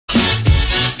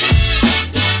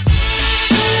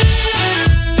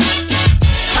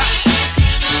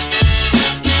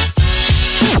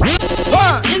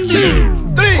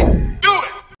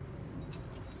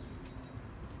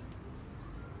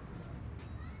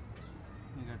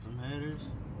We got some headers.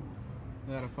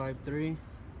 We got a 5.3,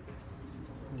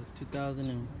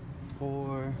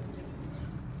 2004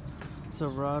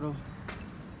 Silverado,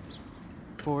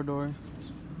 4-door.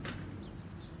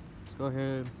 Let's go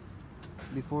ahead.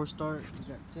 Before start, we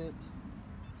got tips.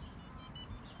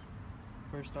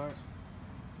 First start.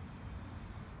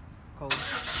 Cold.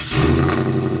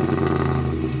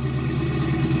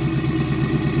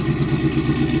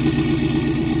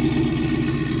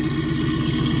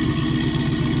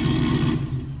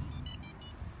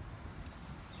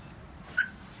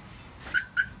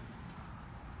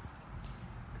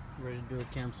 Ready to do a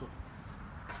cancel.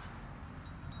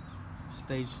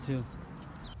 Stage 2.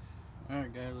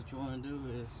 Alright guys, what you want to do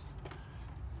is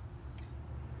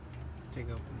take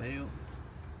out the bail,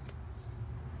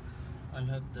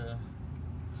 unhook the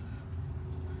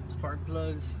spark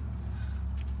plugs,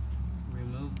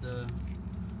 remove the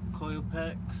coil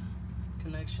pack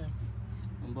connection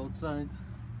on both sides.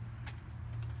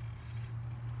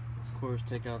 Of course,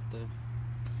 take out the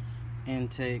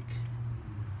intake,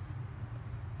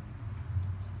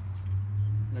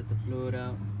 let the fluid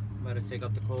out. About to take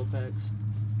out the coil packs.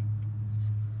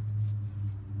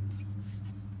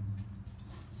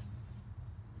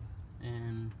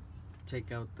 And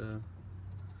take out the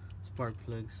spark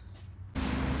plugs.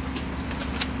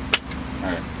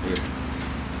 Alright, here.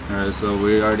 Alright, so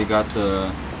we already got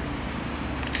the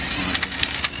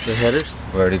headers.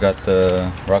 We already got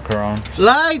the rocker arms.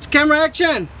 Lights, camera,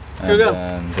 action! Here we go.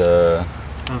 And the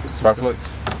spark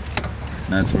plugs.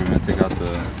 Next we're going to take out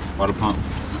the water pump.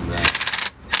 And then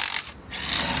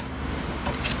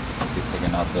he's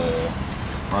taking out the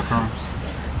rocker arms.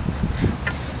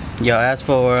 Yo, I asked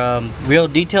for real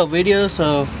detailed video,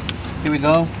 so here we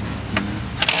go.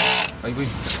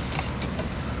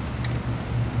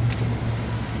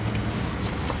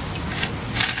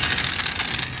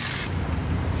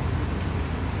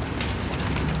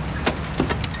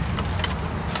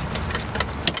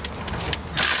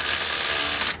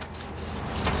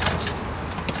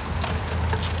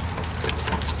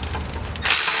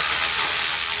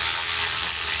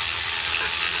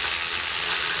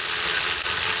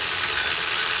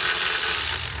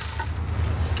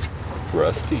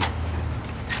 Rusty.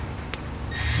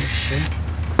 Shit.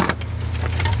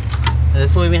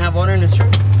 That's why we have water in this truck?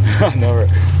 I know,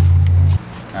 right?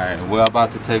 Alright, we're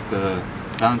about to take the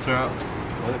balancer out.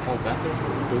 What is it called? Balancer?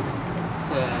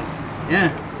 It's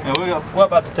yeah. And we're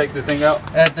about to take this thing out.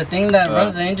 The thing that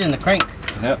runs the engine, the crank.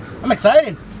 Yep. I'm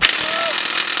excited.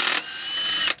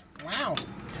 Wow.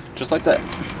 Just like that.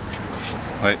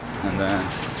 Wait, and then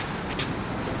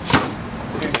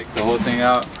to take the whole thing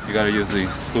out, you gotta use the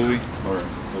spoolie or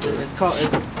whatever. It's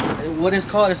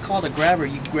called a grabber.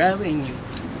 You grab it and you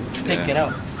pick it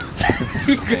out.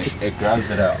 it grabs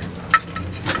it out.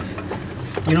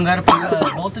 You don't gotta put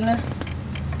a bolt in there?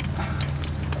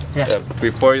 Yeah.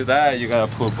 Before that, you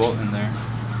gotta put a bolt in there.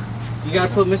 You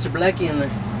gotta put Mr. Blackie in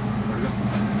there.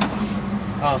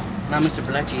 Oh, not Mr.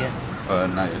 Blackie yet.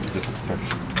 Not yet, just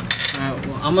first. Alright,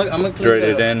 well, I'm gonna clean Thread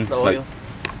it in the like oil.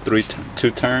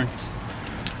 2 turns.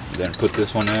 Then put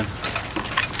this one in.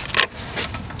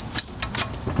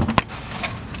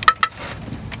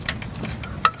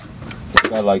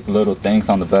 Got like little things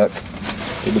on the back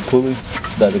of the pulley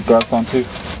that it grabs onto.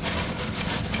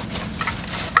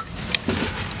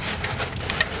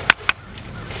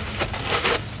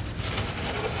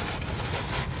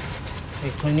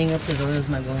 Hey, cleaning up his oil is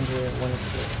not going to want it to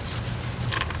do.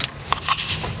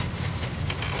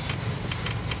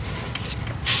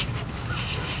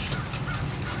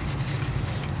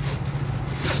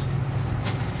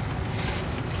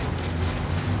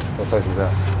 What size is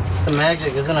that? The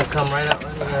magic is gonna come right out.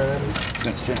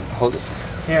 Hold it.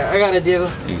 Here, I got it, Diego.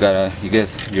 You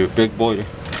guess you're a big boy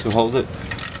to hold it.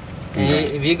 And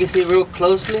if you can see real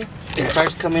closely, it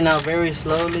starts coming out very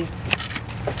slowly.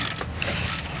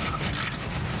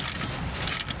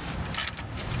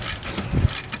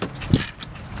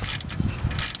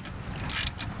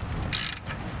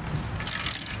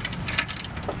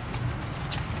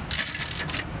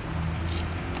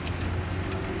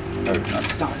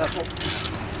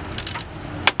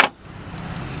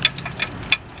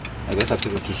 I guess I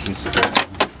could have just used it.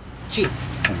 Cheat.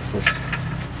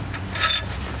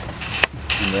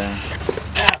 And then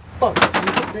fuck.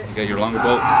 You got your longer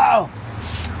bolt. Ow.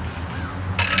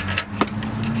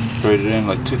 Thread it in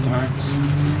like 2 turns.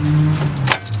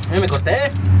 Me corté.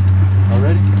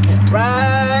 Already? Yeah.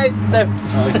 Right there.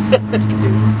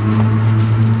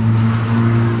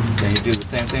 Then you do the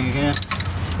same thing again.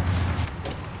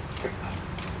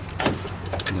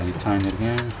 And then you tighten it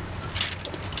again.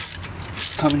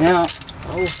 It's coming out.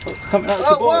 Oh, it's coming out. It's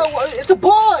a boy. Whoa, it's a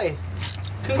boy.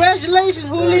 Congratulations,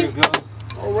 There Juli. you go.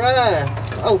 All right.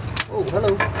 Oh,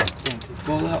 hello.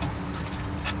 Pull out.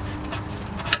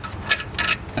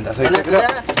 And that's how you And take after it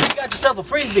out. that, you got yourself a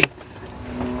frisbee.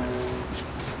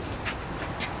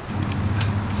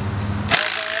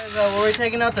 Alright, guys, we're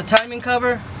taking out the timing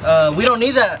cover. We don't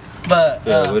need that, but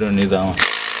Yeah, we don't need that one.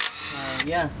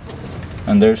 yeah.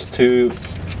 And there's 2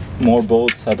 more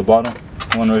bolts at the bottom.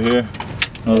 One right here,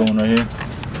 another one right here.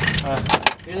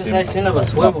 Here's a nice end of a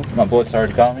swivel. My bolts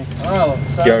already got me. Oh,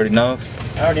 sorry. You already know.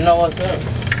 I already know what's up.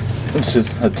 It's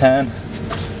just a 10.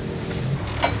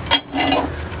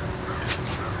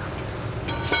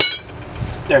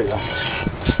 There you go.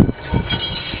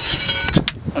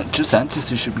 Just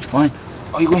antes, it should be fine.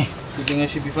 Oh, you going? You think it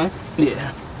should be fine?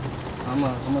 Yeah. I'm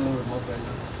gonna remote right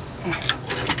now.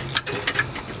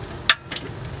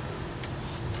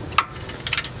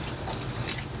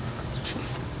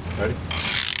 Ready?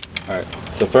 Alright.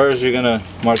 So first you're gonna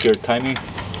mark your timing.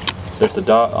 There's the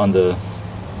dot on the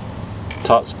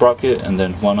top sprocket and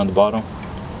then one on the bottom.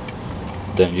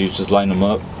 Then you just line them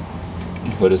up.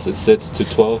 What is it? 6 to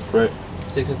 12, right?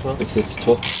 6 and 12. It's 6 to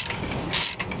 12. It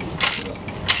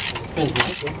spins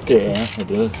nice, though. Yeah, it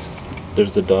does.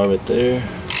 There's the dot right there.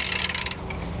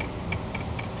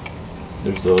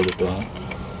 There's the other dot.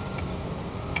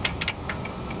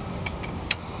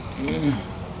 Yeah.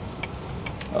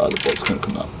 Oh, the bolt's gonna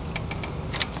come out.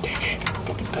 Dang it.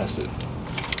 Fucking pass it.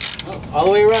 Oh, all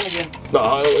the way around again.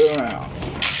 All the way around.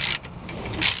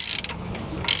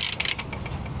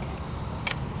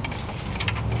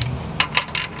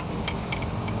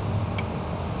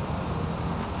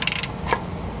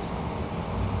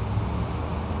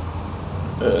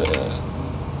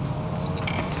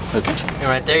 Okay. And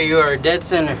right there, you are dead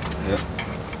center. Yep.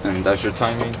 And that's your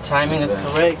timing. Timing is Yeah.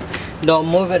 correct. Don't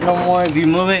move it no more. If you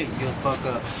move it, you'll fuck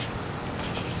up.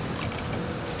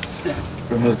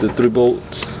 Remove the 3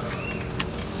 bolts.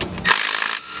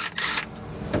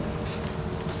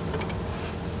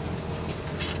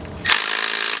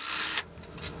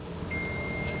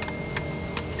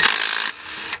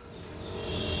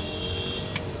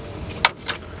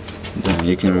 Then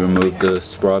you can remove the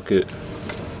sprocket.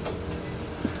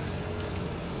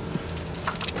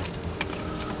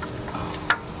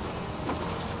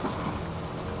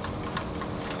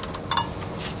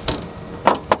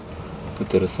 Put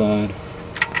that aside.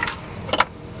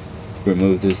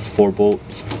 Remove this 4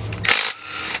 bolts.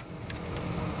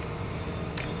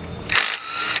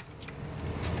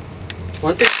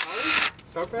 Weren't they cars?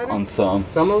 Start pattern? On some.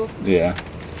 Some of them? Yeah.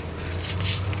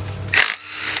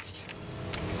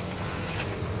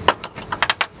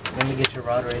 Let me get your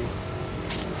rod ready.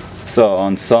 So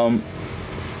on some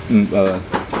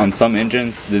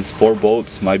engines, these 4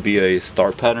 bolts might be a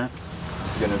start pattern.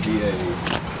 It's gonna be a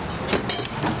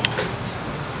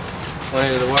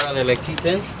What are they, like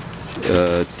T10s?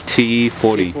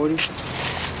 T40. T40?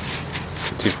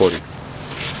 T40.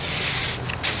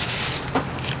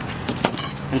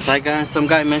 And some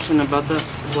guy mentioned about that.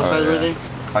 What size were they?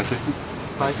 560.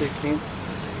 5/16.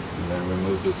 And then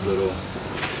remove this little.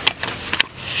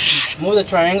 Move the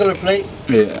triangular plate.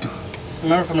 Yeah.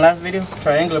 Remember from last video?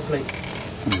 Triangular plate.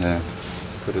 And then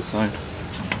put it aside.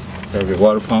 Grab your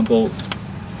water pump bolt.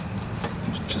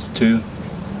 Just 2.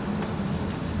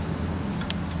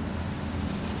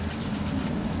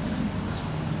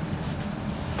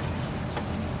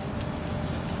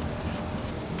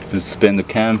 Just spin the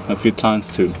cam a few times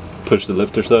to push the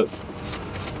lifters up.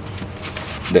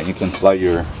 Then you can slide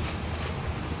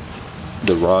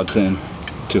the rods in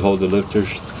to hold the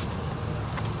lifters.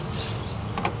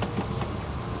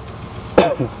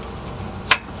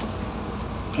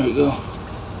 There we go.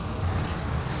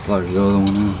 Slide the other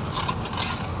one in.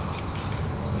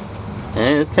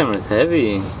 Man, this camera's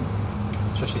heavy.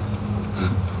 That's what she said.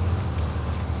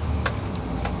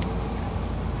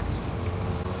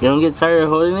 You don't get tired of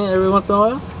holding it every once in a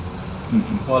while?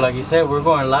 Well, like you said, we're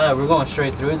going live. We're going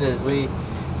straight through this.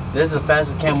 This is the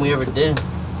fastest cam we ever did.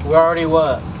 We're already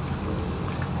what?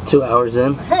 2 hours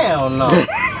in. Hell no.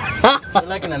 We're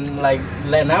like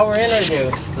an hour in or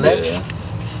two. Less. Yeah.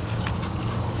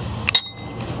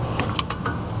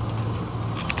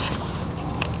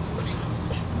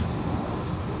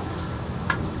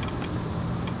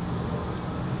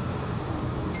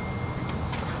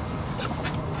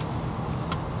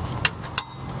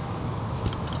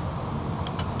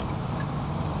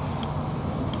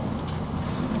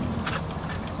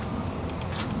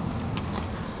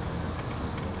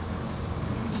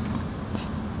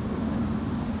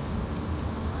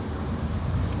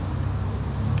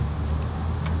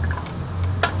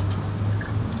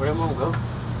 Where'd mom go?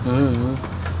 Mm-hmm.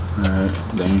 Alright,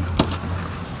 then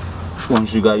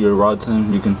Once you got your rods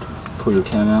in, you can pull your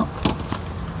cam out.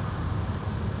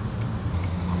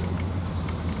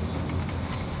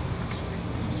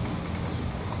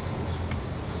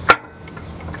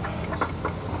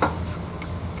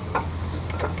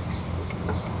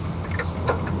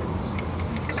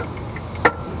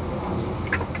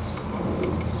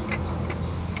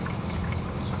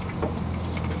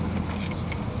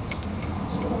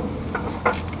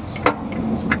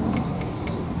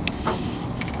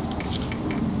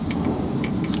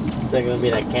 Is that gonna be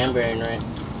that cam bearing, right?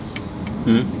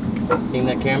 Think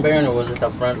that cam bearing, or was it the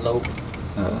front lobe?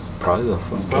 Probably the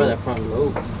front. Probably that front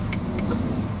lobe.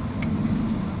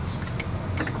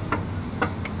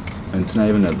 And it's not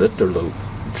even a lifter lobe,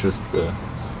 it's just the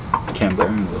cam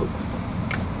bearing lobe.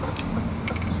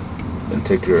 Then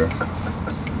take your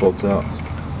bolts out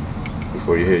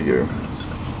before you hit your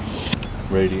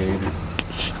radiator.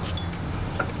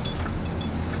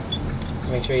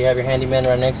 Make sure you have your handyman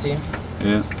right next to you.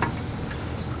 Yeah.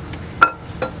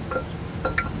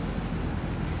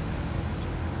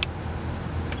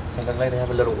 They look like they have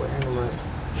a little wear in them.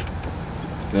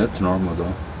 That's normal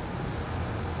though.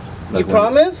 You Like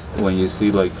promise? When you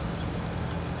see like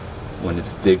when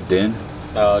it's digged in,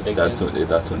 Oh, they that's when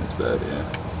it's bad.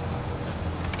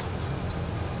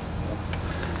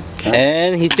 Yeah.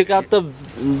 And he took out the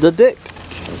dick.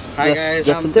 Hi guys,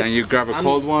 That's I'm the dick. And you grab a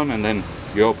cold one and then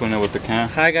you open it with the can.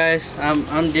 Hi guys,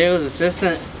 I'm Diego's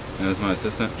assistant. And that's my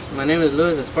assistant. My name is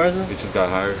Luis Esparza. We just got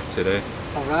hired today.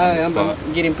 Alright, On the I'm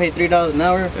spot. getting paid $3 an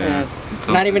hour. Yeah.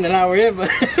 Not even an hour yet,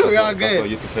 but we're all That's all good.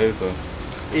 you to pay, so.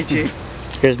 Ichi.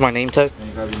 Here's my name tag. And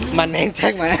you grab your meat. My name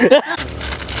tag, man.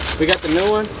 We got the new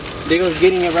one. Diego's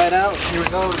getting it right out. Here we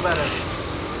go. We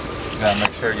gotta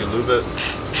Make sure you lube it.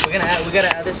 we gotta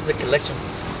add this to the collection.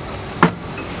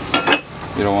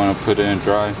 You don't want to put it in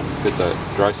dry. Get that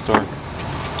dry start.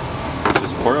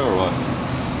 Just pour it or what?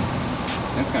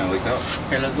 It's gonna leak out.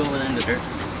 Here, let's go within the dirt.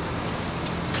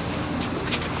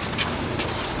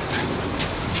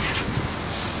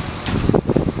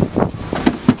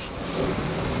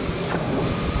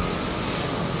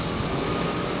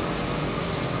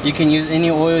 You can use any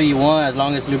oil you want as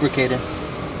long as lubricated.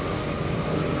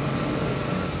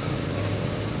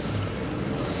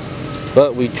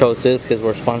 But we chose this because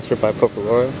we're sponsored by Purple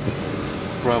Royal.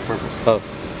 Royal Purple. Oh.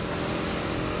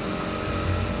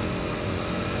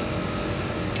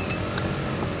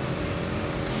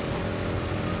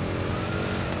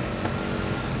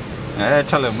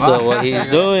 So what he's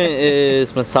doing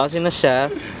is massaging the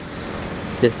shaft.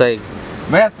 It's like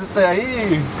Métete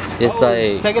ahí. it's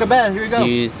like Take it a bath. Here we go.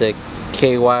 you use the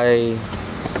KY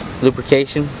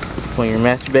lubrication when you're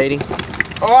masturbating.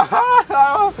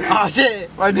 Oh shit!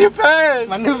 My new pants.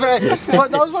 My new bag.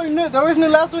 What? That was new. That was new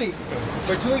last week.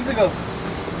 Or 2 weeks ago.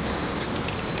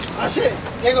 Oh shit!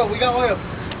 There you go. We got oil.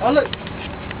 Oh look.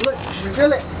 Look.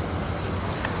 Refill it.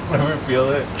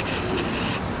 Feel it.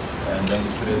 And then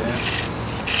you put it in.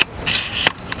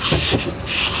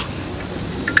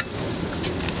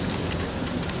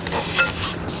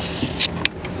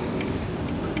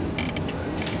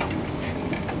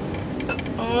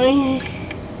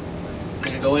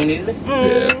 Did it go in easily?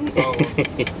 Yeah.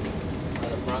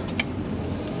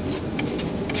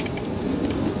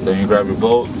 Then you grab your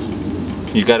bolt.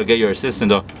 You gotta get your assistant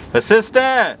though.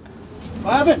 Assistant!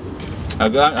 What happened?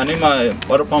 I need my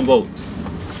water pump bolt.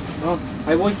 No,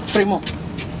 ahí voy, primo.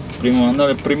 Primo,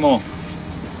 ándale, primo.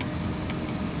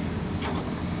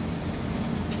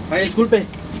 Ay, disculpe.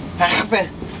 Here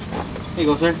you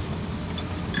go, sir.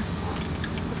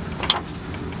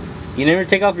 You never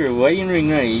take off your wedding ring,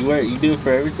 right? You do it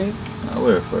for everything? I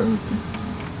wear it for everything.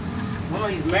 Oh,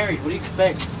 he's married. What do you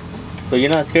expect? But you're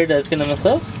not scared that it's gonna mess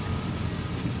up?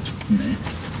 Nah.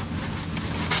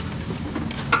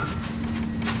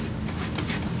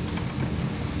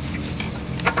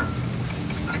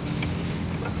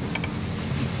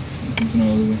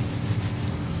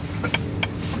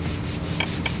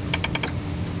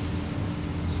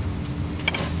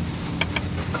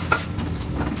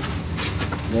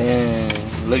 Man,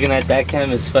 looking at that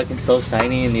cam is fucking so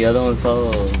shiny and the other one's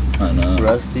so I know.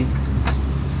 rusty.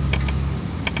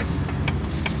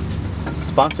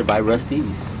 Sponsored by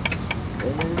Rusty's.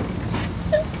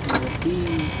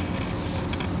 Rusty's.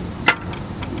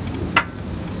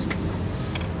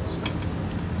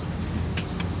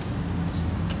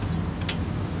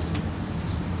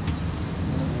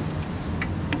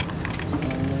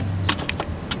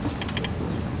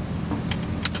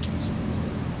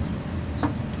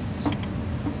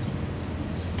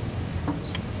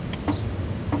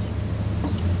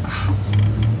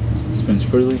 Spins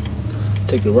freely.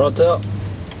 Take the rods out.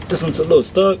 This one's a little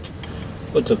stuck,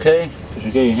 but it's okay. Could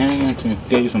you get your hand in there to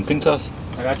get you some pink sauce?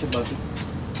 I got you, Bucky.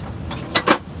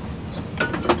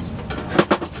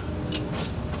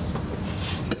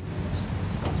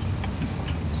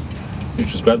 You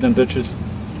just grab them bitches.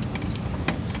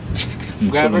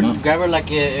 and pull them out. Grab her like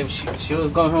if she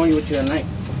was going home with you at night.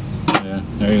 Yeah,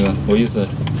 there you go. What you said.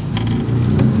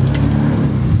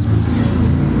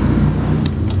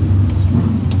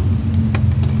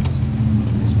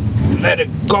 Let it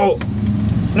go.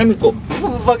 Let me go.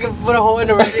 Fucking put a hole in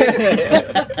the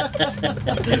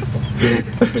radiator.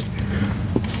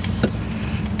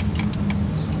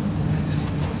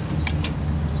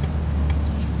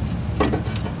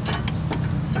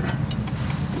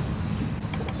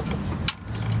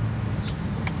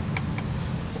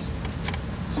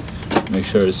 Make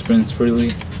sure it spins freely.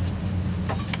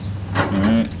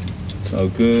 Alright, it's all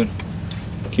good.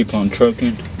 Keep on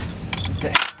trucking.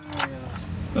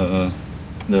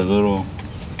 The little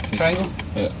triangle?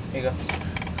 Yeah. Here you go.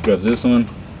 Grab this one.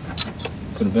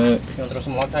 Put it back. You want to throw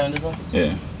some Loctite on this one?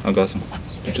 Yeah, I got some.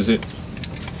 Which is it?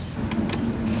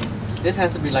 This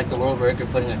has to be like the world record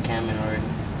putting a cam in already.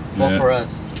 Well, Yeah. for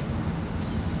us.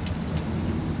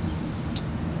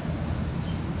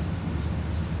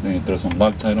 Then you throw some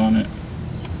Loctite on it.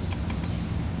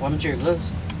 Why don't your gloves?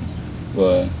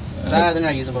 But They're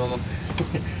not usable no more.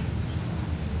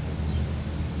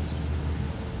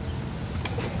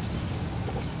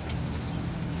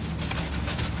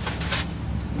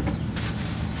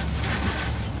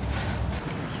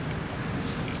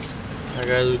 I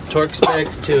got torque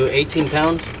specs to 18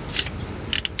 pounds.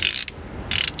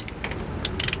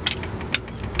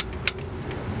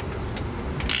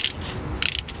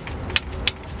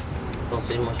 Don't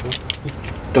see much more.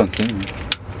 don't see me.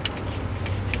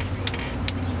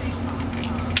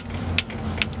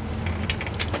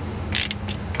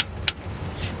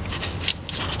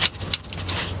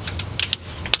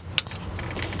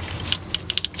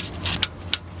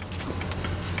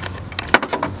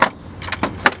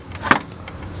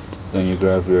 Then you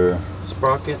grab your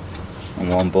Sprocket.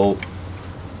 one bolt.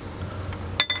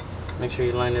 Make sure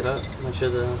you line it up. Make sure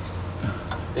the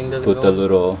thing doesn't Put go the up.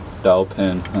 little dowel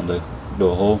pin on the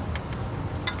little hole.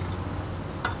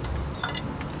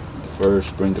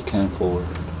 First, bring the can forward.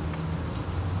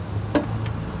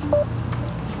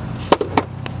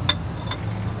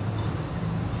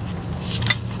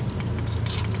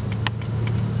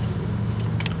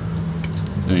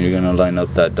 Then you're gonna line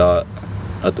up that dot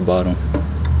at the bottom.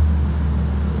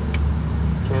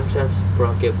 Camshaft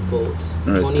sprocket bolts.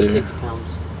 Right 26 there.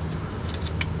 pounds.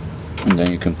 And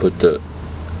then you can put the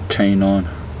chain on.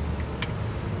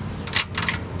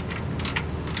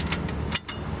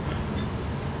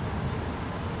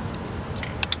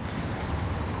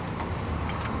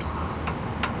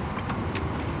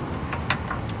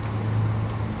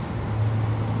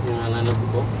 You want to line up the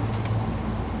bolt?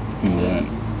 And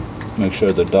then make sure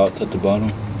the dot's at the bottom,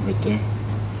 right there.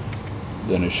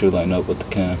 Then it should line up with the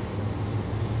cam.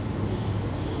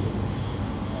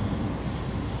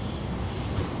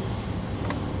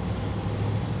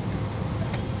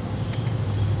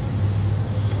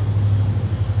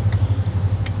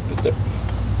 Right there.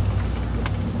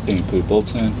 Then you put your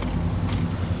bolts in.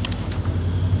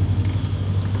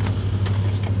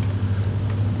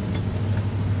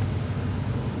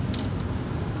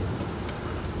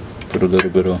 Put a little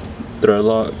bit of thread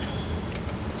lock.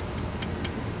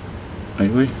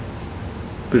 Anyway,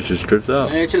 bitch just strips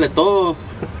out. Échale todo.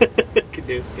 ¿Qué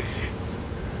te-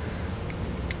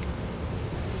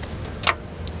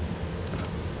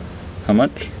 How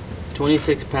much?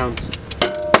 26 pounds.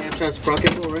 Camshaft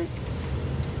sprocket bolt, right?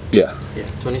 Yeah. Yeah,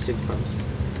 26 pounds.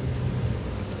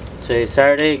 Today's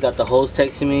Saturday, got the host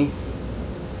texting me.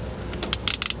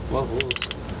 What holes?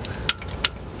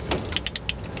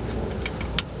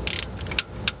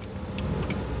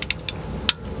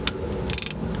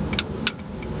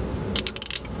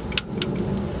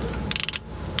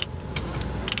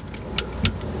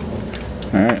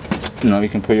 Alright. Now you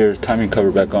can put your timing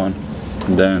cover back on.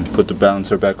 And then put the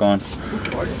balancer back on.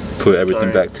 Put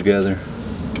everything Sorry. back together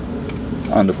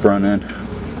on the front end.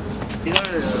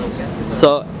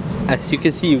 So, as you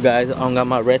can see, you guys, I got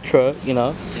my red truck, you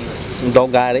know.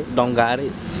 Don't got it.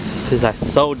 Because I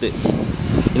sold it.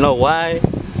 You know why?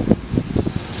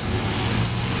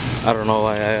 I don't know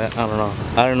why. I don't know.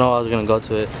 I didn't know I was going to go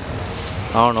to it.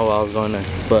 I don't know why I was going there.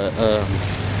 But,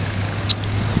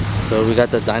 so we got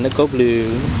the Dynaco Blue.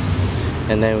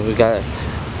 And then we got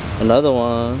another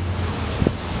one.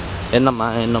 In the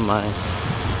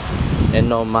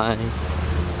mine.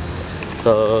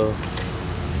 So,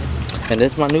 and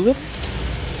this is my new whip.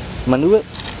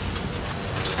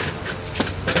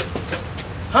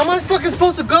 How am I fucking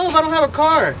supposed to go if I don't have a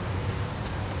car?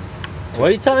 What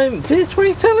are you telling me? Bitch, what are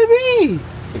you telling me?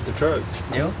 Take the truck.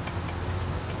 Yo.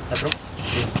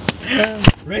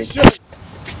 Race truck.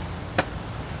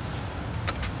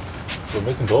 We're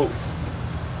missing bolts.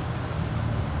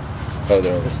 Oh,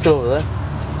 there. It's still over there.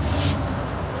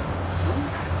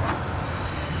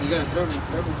 You gotta throw them.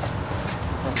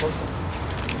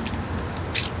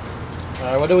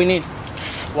 Alright, what do we need?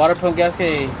 Water pump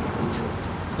gasket.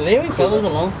 Do they even sell those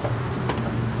alone?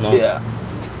 No. Yeah,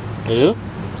 You?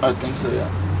 I think so. Yeah.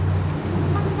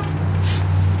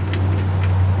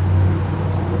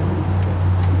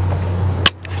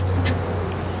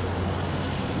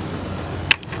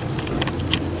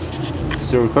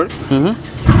 Still recording?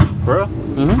 Mm-hmm. Bro?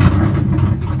 Mm-hmm.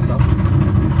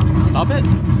 Stop it.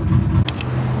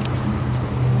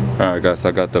 Alright guys,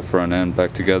 I got the front end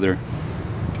back together.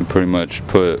 You pretty much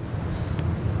put,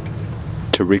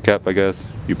 to recap I guess,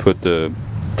 you put the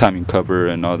timing cover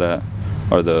and all that,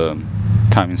 or the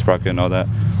timing sprocket and all that.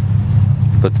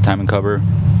 Put the timing cover,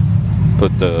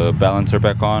 put the balancer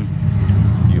back on.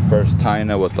 You first tighten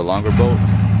it with the longer bolt,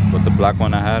 with the black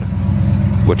one I had,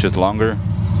 which is longer.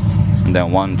 And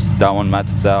then once that one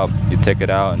matches out, you take it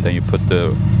out and then you put the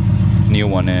new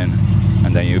one in,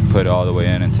 and then you put it all the way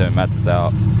in until it matches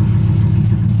out.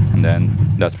 And then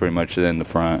that's pretty much it in the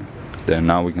front. Then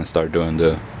now we can start doing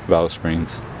the valve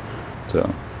springs. So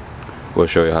we'll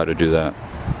show you how to do that.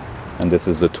 And this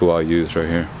is the tool I use right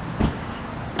here.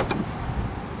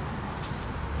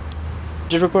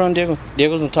 Just record on Diego.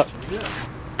 Diego's on top.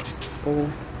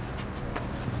 Oh.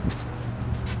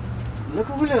 Look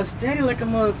over there, steady like a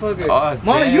motherfucker. Oh,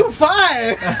 Mona, damn. you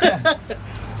fire!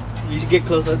 You should get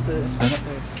close up to it.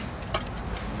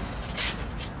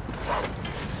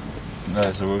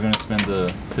 Alright, so we're gonna spin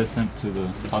the piston to the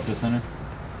top of the center.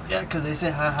 Yeah, because they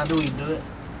said, how do we do it?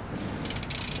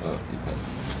 Oh,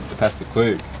 you passed it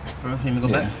quick. Bro, let me go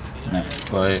back. Nah,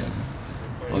 well, yeah.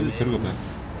 Well, you could go back.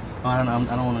 Oh, I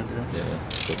don't want to do that. Yeah,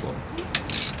 football.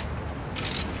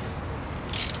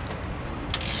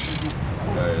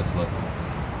 Alright, let's look.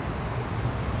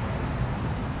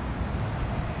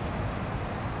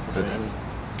 Good.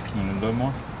 You want a little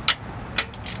more?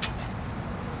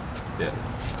 Yeah.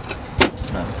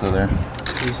 Not still there.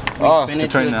 We Oh, spin it it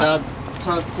to turned the now.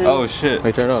 top thing. Oh shit.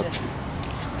 Wait, turn it up.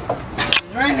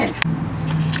 It's raining.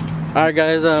 Alright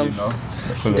guys, You know?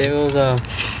 Diego's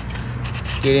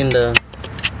getting the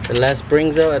last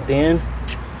springs out at the end.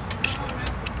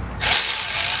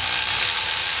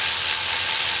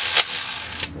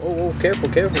 Oh, careful,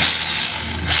 careful.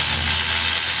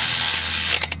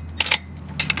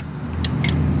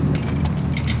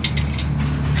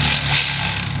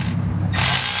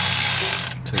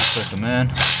 Take a second, man.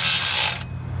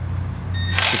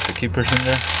 Keep the keepers in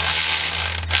there.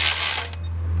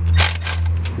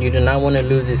 You do not want to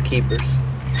lose his keepers.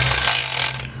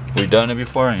 We've done it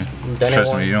before, and You've done it trust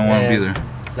me, once, you don't want to be and- there.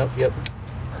 Nope, yep.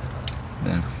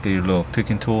 Then get your little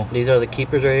picking tool. These are the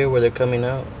keepers right here where they're coming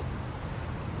out.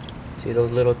 See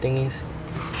those little thingies?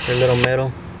 They're little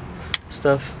metal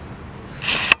stuff.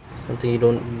 Something you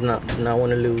do not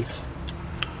want to lose.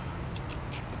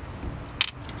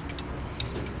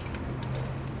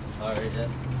 Alright, yeah.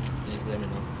 Just let me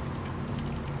know.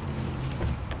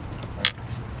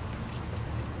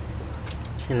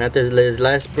 And after this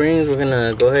last springs, we're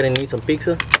gonna go ahead and eat some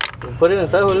pizza. We'll put it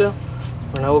inside, Julio.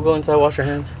 And now we'll go inside, wash our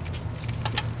hands.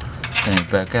 Then you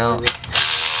back out.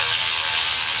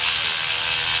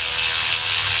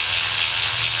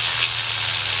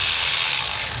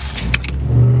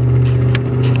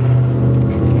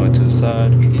 Going to the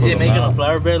side. You pull did them making a out.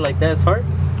 flower bread like that is hard?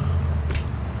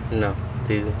 No,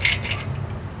 it's easy.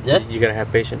 Yeah? You gotta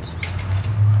have patience.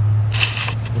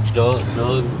 Joe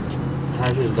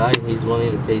has his guy, he's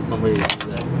willing to pay somebody to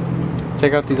do that.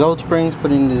 Take out these old springs,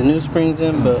 put in these new springs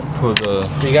in, but Pull the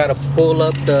you gotta pull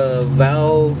up the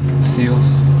valve seals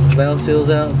out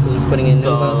because we're putting in new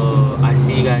valves. So, I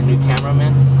see you got a new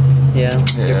cameraman. Yeah,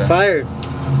 Yeah. you're fired.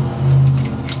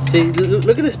 See,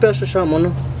 look at this special shot, Mono.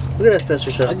 Look at that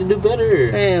special I shot. can do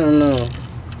better. Hell no.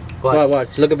 Watch.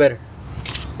 Watch. Look at better.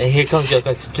 And here comes your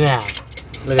effects. Snap.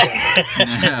 Look at that.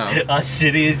 Yeah. How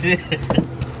shitty is it?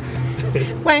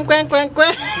 Quack, quack, quack,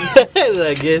 quack. Is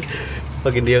that good?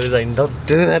 Fucking Diego's like, don't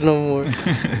do that no more.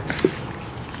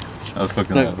 I was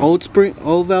fucking Like laughing. old spring,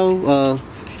 old valve,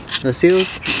 the seals.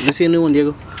 Let's see a new one,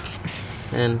 Diego.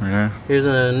 And Yeah. here's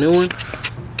a new one.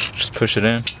 Just push it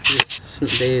in. They So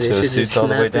should it just seats all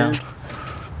the way snap in. down.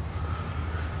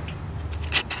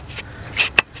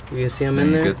 You can see them Then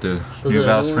in you there. get the Those new are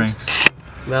valve the new ones. springs.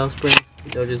 Valve springs.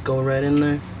 They'll just go right in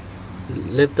there.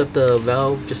 Lift up the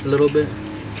valve just a little bit.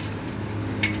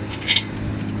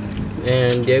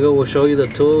 and Diego will show you the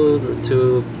tool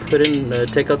to put in,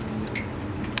 take out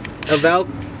a valve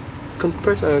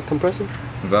compressor.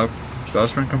 Valve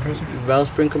spring compressor? Valve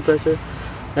spring compressor.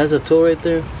 That's a tool right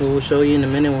there. We'll show you in a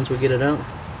minute once we get it out.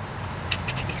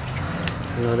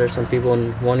 You know, there's some people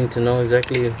wanting to know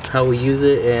exactly how we use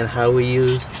it and how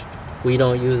we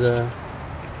don't use a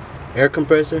air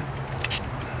compressor.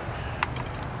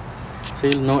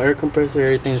 See, no air compressor,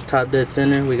 everything's top dead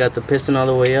center. We got the piston all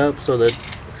the way up, so the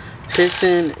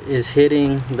piston is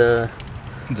hitting the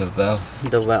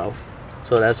valve.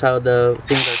 So that's how the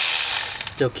things are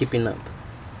still keeping up.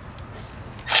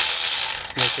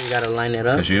 Make sure you gotta line it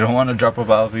up. Because you don't want to drop a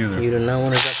valve either. You do not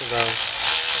want to drop the valve.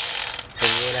 So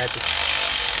you would have to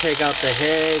take out the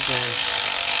heads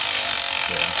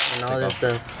and all that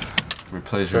stuff.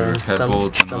 Replace your head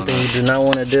bolts and something all you that. do not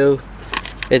want to do.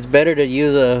 It's better to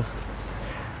use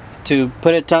to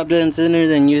put it top dead center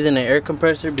than using an air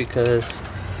compressor, because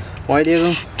why,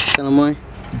 Diego? Tell them why.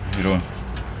 You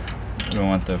don't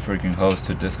want the freaking hose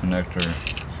to disconnect or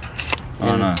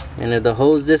and if the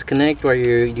hose disconnect while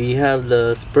you have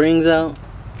the springs out,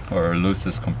 or it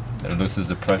loses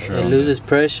the pressure. It loses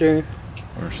pressure.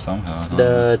 Or somehow.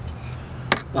 The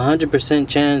 100%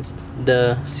 chance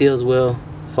the seals will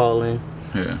fall in.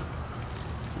 Yeah.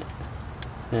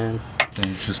 And then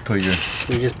you just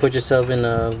put yourself in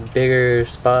a bigger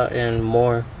spot and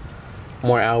more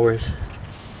hours.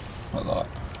 A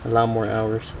lot more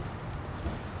hours.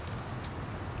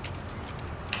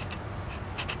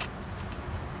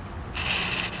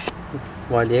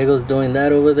 While Diego's doing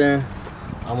that over there,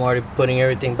 I'm already putting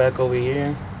everything back over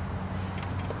here.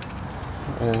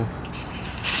 And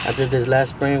after this last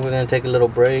spring, we're gonna take a little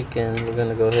break, and we're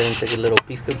gonna go ahead and take a little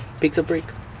pizza break,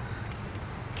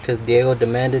 because Diego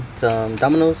demanded some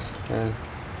Domino's and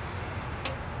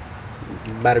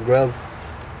about to grub.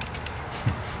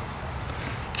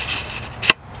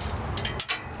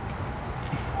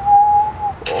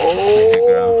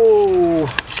 Oh,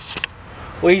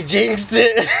 we jinxed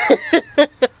it.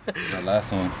 The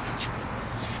last one.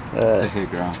 It hit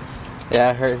ground. Yeah,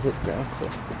 I heard it hit ground. So.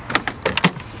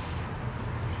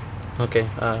 Okay,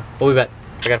 we'll be back.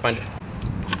 I gotta find it.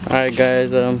 Alright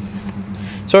guys,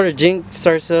 sort of jinxed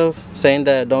ourselves saying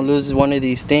that don't lose one of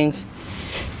these things.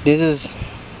 This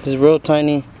is real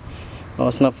tiny. Oh,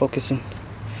 it's not focusing.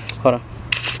 Hold on.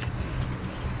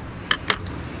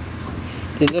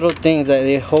 These little things that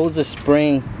it holds the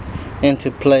spring into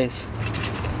place.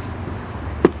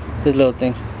 This little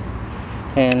thing.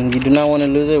 And you do not want to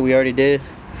lose it. We already did.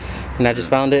 And I just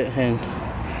found it, and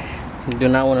you do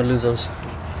not want to lose those.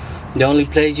 The only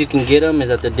place you can get them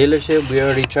is at the dealership. We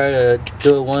already tried to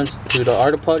do it once through the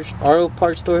auto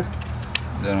parts store.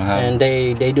 They don't have and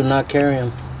they do not carry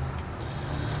them.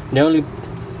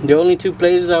 The only two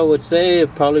places I would say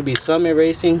would probably be Summit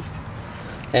Racing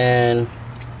and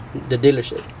the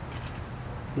dealership.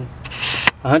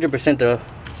 100% the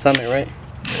Summit, right?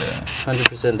 Yeah.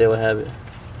 100% they will have it.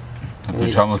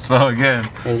 Which almost fell again.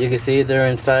 And you can see they're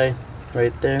inside,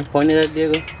 right there. Point it at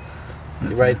Diego.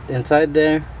 Right inside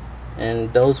there,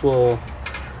 and those will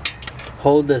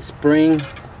hold the spring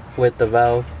with the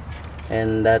valve,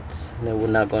 and they will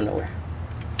not go nowhere.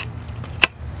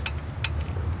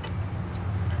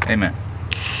 Amen.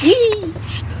 Yee!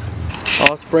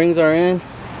 All springs are in.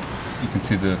 You can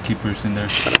see the keepers in there.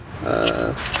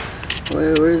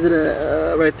 Where is it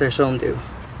at? Right there, show them, dude.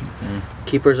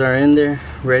 Keepers are in there,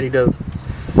 ready to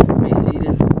be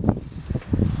seated.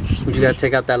 But you gotta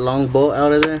take out that long bolt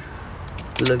out of there.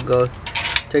 Look, go.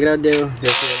 Take it out, Diego. You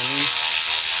see what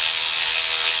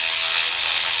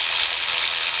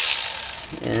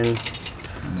I mean?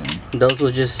 And those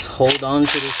will just hold on to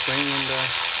the spring and the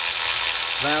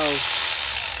valve.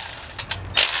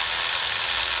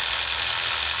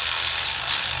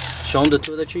 Show them the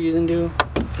tool that you're using, Diego.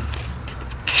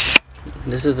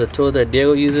 This is the tool that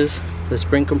Diego uses, the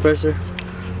spring compressor.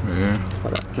 Right here.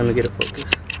 Hold on, let me get a focus.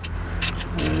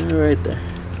 Right there.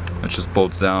 It just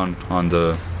bolts down on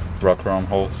the rocker arm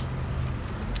holes.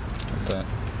 Like that.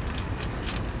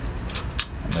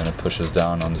 And then it pushes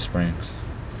down on the springs.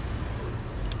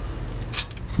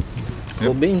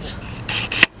 Cool beans.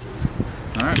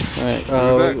 Alright.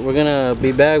 Alright, we're gonna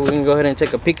be back. We're gonna go ahead and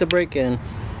take a pizza break and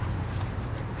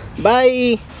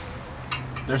bye!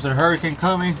 There's a hurricane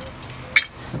coming.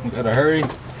 We gotta hurry.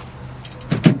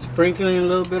 Sprinkling a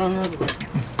little bit on that, but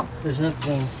there's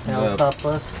nothing that will stop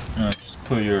us. Just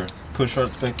put your push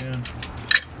rods back in.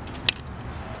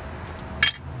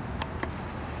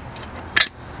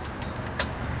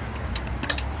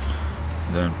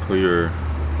 Then put your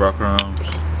rocker arms.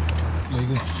 There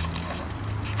you go.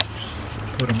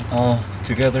 Put them all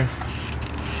together.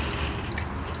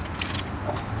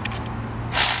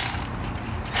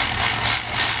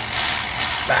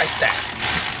 Like that.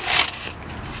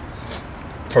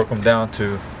 Torque them down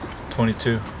to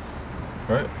 22,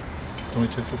 right?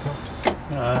 22 foot-pounds.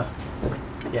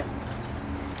 Yeah.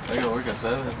 I gotta work at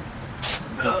 7.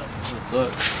 That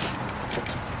sucks.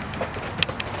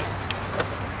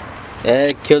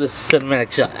 Yeah, kill the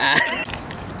cinematic shot.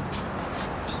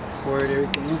 Just pour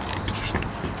everything in.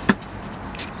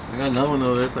 I got another one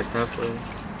over there, it's like halfway.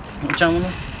 Which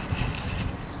one?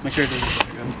 Make sure it doesn't.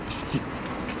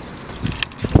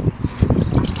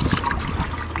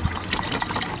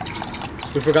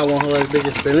 We forgot one whole other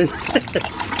biggest spinning.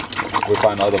 We'll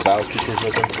find all the valve keepers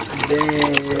right there. Damn.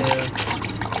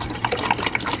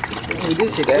 Hey,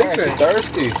 this shit Damn, quick, she's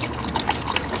thirsty.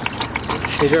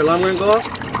 Did your alarm ring go off?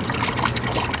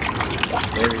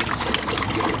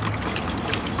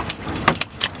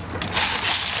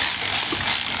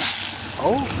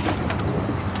 Oh.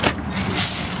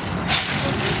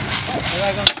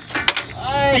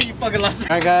 Hey, you fucking lost it.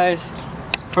 Alright guys,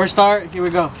 first start, here we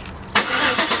go.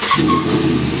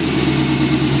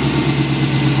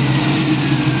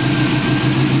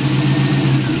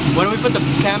 When do we put the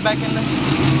can back in there?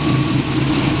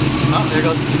 Oh, there it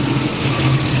goes.